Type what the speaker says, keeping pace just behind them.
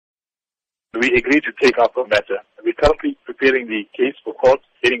We agreed to take up the matter. We're currently preparing the case for court,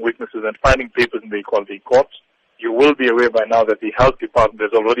 getting witnesses and finding papers in the equality court. You will be aware by now that the health department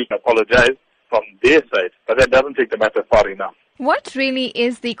has already apologized from their side, but that doesn't take the matter far enough. What really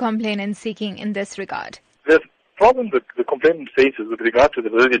is the complainant seeking in this regard? The problem that the complainant faces with regard to the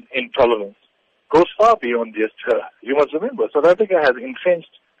religion intolerance goes far beyond just her. You must remember, South Africa has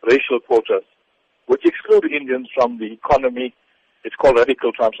entrenched racial quotas, which exclude Indians from the economy. It's called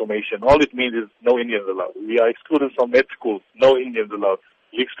radical transformation. All it means is no Indians allowed. We are excluded from med schools, no Indians allowed.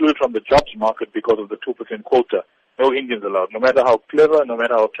 We're excluded from the jobs market because of the 2% quota, no Indians allowed. No matter how clever, no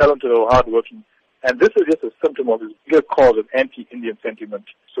matter how talented or hardworking. And this is just a symptom of this bigger cause of anti-Indian sentiment.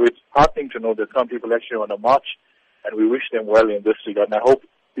 So it's heartening to know that some people actually want to march, and we wish them well in this regard. And I hope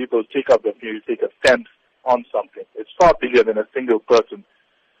people take up the view, take a stance on something. It's far bigger than a single person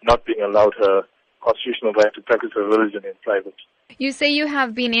not being allowed her constitutional right to practice her religion in private. You say you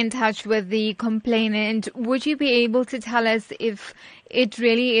have been in touch with the complainant. Would you be able to tell us if it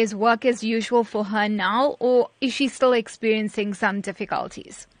really is work as usual for her now, or is she still experiencing some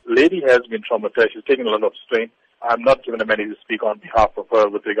difficulties? Lady has been traumatized. She's taken a lot of strain. I'm not given a mandate to speak on behalf of her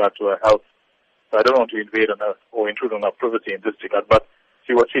with regard to her health. So I don't want to invade on her or intrude on her privacy in this regard, but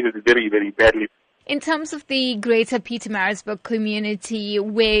she was treated very, very badly. In terms of the greater Pietermaritzburg community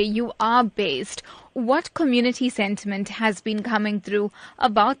where you are based, what community sentiment has been coming through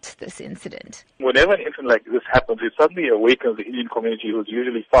about this incident? Whenever an incident like this happens, it suddenly awakens the Indian community who's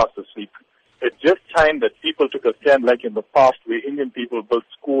usually fast asleep. It's just time that people took a stand like in the past where Indian people built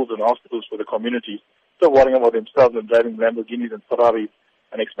schools and hospitals for the community, still worrying about themselves and driving Lamborghinis and Ferraris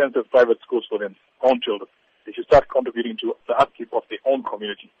and expensive private schools for their own children. They should start contributing to the upkeep of their own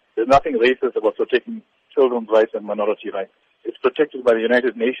community. There's nothing racist about protecting children's rights and minority rights. It's protected by the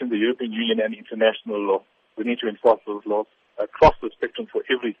United Nations, the European Union, and international law. We need to enforce those laws across the spectrum for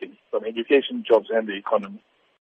everything, from education, jobs, and the economy.